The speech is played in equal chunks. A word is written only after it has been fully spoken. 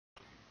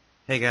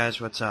Hey guys,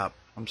 what's up?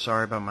 I'm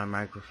sorry about my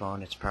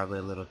microphone. It's probably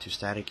a little too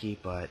staticky,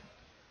 but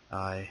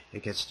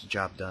it gets the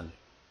job done.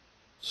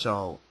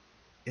 So,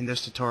 in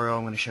this tutorial,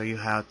 I'm going to show you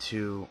how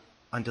to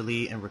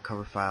undelete and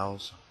recover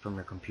files from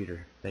your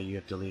computer that you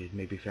have deleted.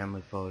 Maybe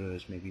family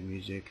photos, maybe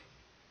music.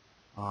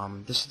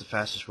 This is the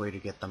fastest way to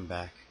get them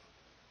back.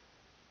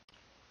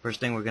 First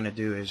thing we're going to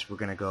do is we're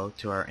going to go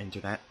to our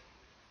internet.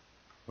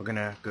 We're going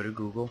to go to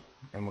Google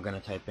and we're going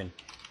to type in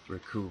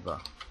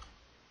Recuva.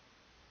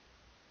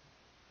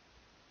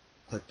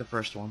 Click the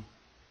first one.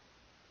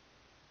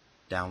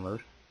 Download.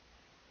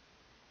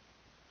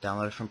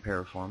 Download it from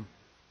Paraform.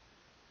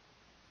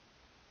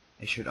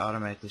 It should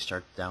automatically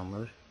start to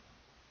download.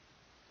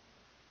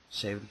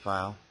 Save the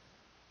file.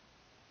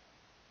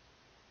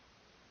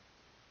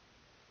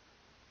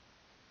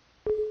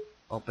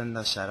 Open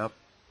the setup.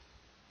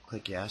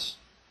 Click yes.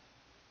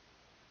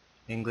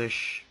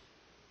 English.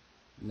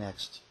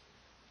 Next.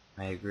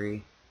 I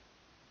agree.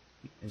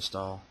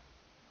 Install.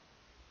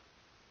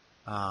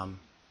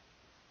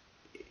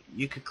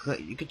 You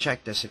could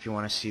check this if you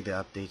want to see the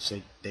updates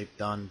they've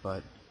done,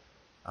 but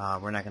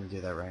we're not going to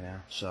do that right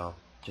now. So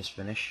just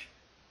finish.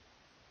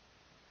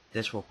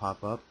 This will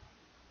pop up.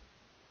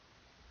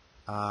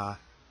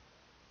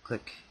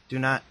 Click. Do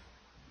not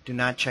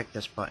check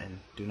this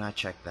button. Do not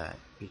check that,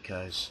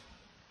 because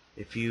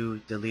if you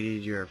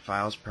deleted your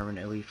files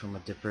permanently from a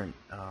different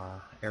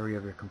area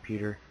of your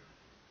computer,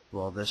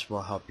 well, this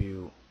will help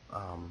you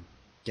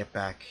get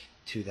back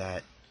to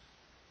that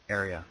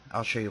area.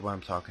 I'll show you what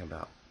I'm talking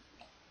about.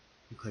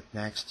 You click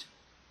next.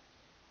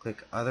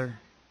 Click other.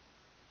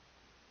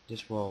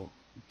 This will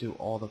do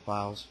all the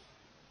files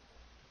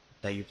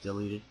that you've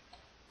deleted.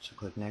 So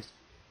click next.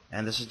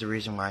 And this is the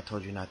reason why I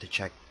told you not to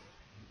check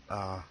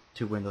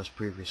two windows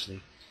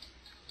previously.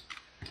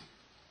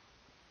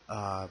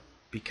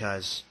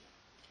 Because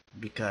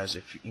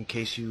if in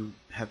case you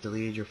have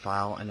deleted your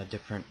file in a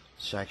different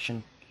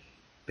section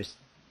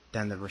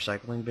than the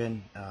recycling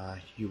bin,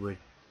 you would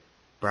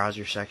browse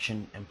your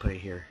section and put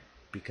it here,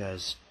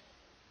 because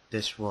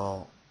this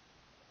will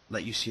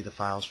let you see the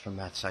files from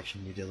that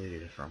section you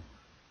deleted it from.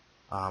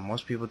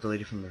 Most people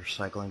delete it from the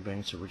recycling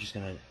bin, so we're just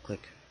going to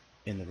click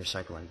in the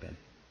recycling bin.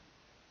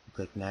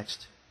 Click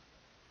next.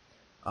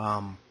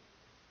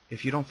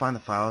 If you don't find the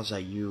files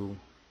that you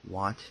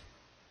want,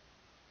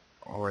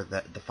 or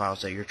the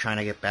files that you're trying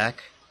to get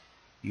back,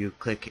 you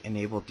click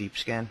enable deep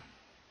scan,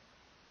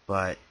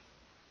 but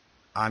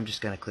I'm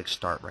just going to click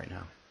start right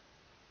now.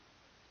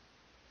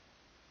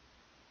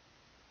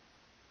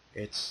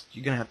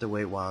 You're going to have to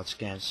wait while it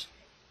scans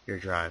your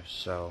drive,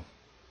 so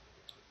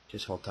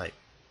just hold tight.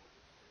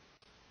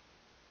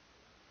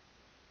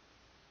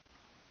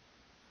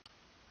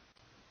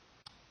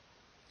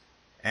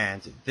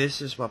 And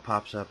this is what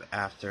pops up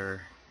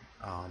after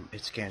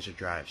it scans your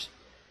drives.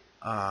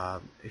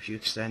 If you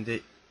extend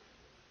it,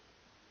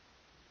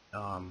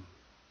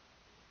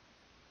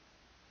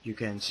 you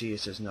can see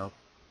it says no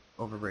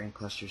overwritten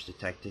clusters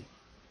detected.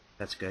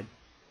 That's good.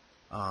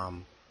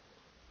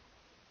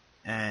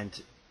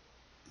 And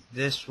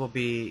this will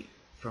be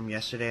from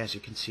yesterday. As you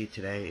can see,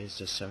 today is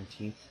the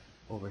 17th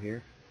over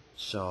here.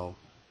 So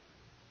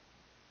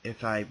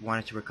if I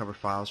wanted to recover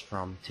files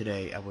from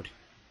today, I would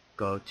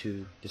go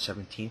to the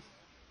 17th.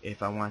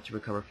 If I wanted to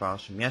recover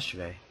files from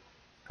yesterday,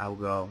 I will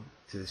go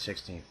to the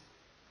 16th.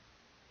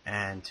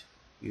 And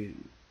you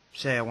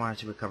say I wanted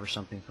to recover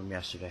something from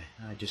yesterday,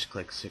 I just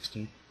click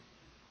 16th.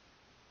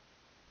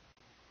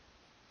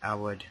 I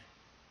would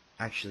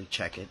actually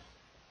check it,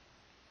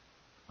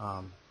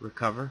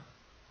 recover,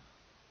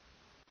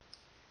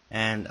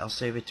 and I'll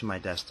save it to my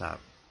desktop.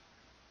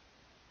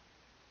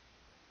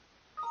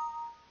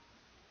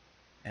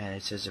 And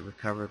it says it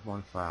recovered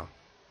one file.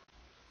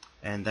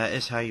 And that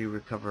is how you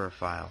recover a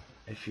file.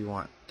 If you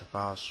want the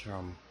files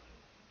from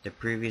the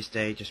previous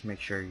day, just make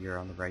sure you're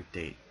on the right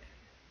date.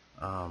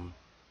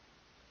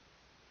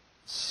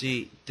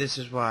 See, this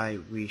is why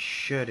we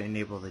should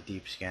enable the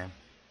deep scan,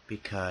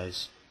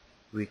 because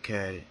we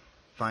could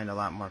find a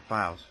lot more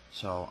files.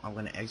 So I'm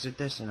going to exit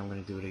this and I'm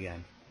going to do it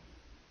again.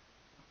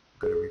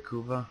 Go to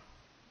Recuva,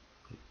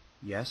 click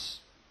yes,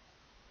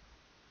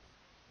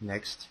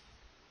 next,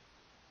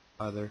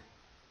 other,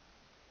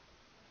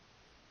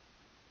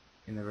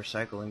 in the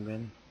recycling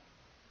bin,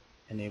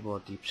 enable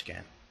a deep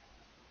scan.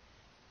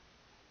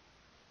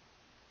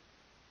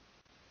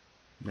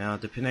 Now,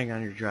 depending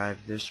on your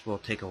drive, this will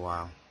take a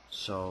while,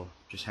 so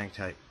just hang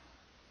tight.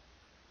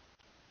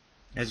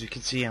 As you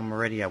can see, I'm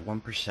already at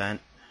 1%,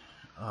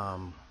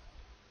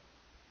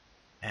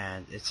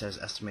 and it says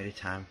estimated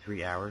time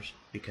 3 hours,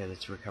 because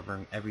it's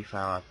recovering every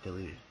file I've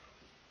deleted.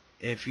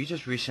 If you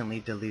just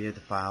recently deleted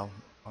the file,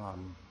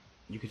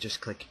 you could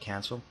just click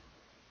cancel,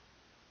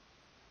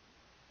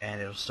 and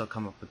it'll still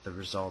come up with the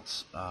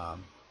results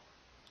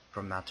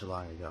from not too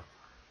long ago.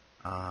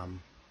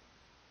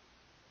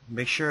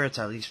 Make sure it's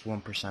at least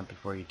 1%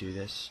 before you do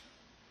this,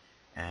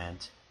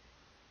 and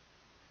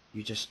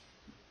you just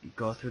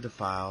go through the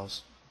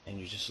files and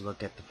you just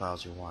look at the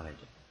files you wanted.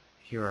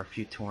 Here are a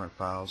few torrent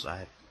files I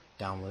have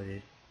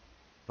downloaded.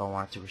 If I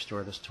want to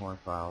restore those torrent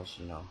files,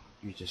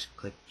 you just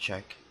click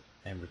check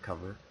and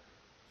recover,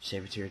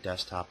 save it to your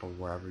desktop or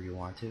wherever you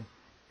want to,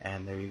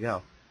 and there you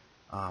go.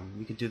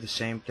 You could do the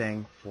same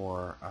thing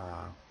for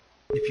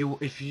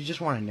if you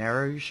just want to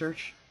narrow your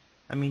search.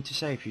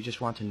 If you just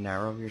want to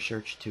narrow your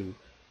search to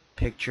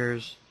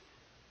pictures,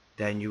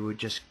 then you would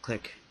just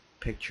click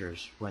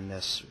pictures when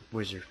this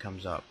wizard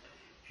comes up.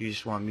 If you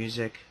just want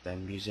music,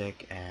 then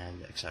music,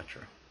 and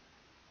etc.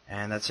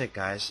 And that's it,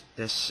 guys.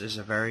 This is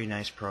a very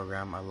nice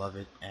program. I love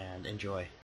it, and enjoy.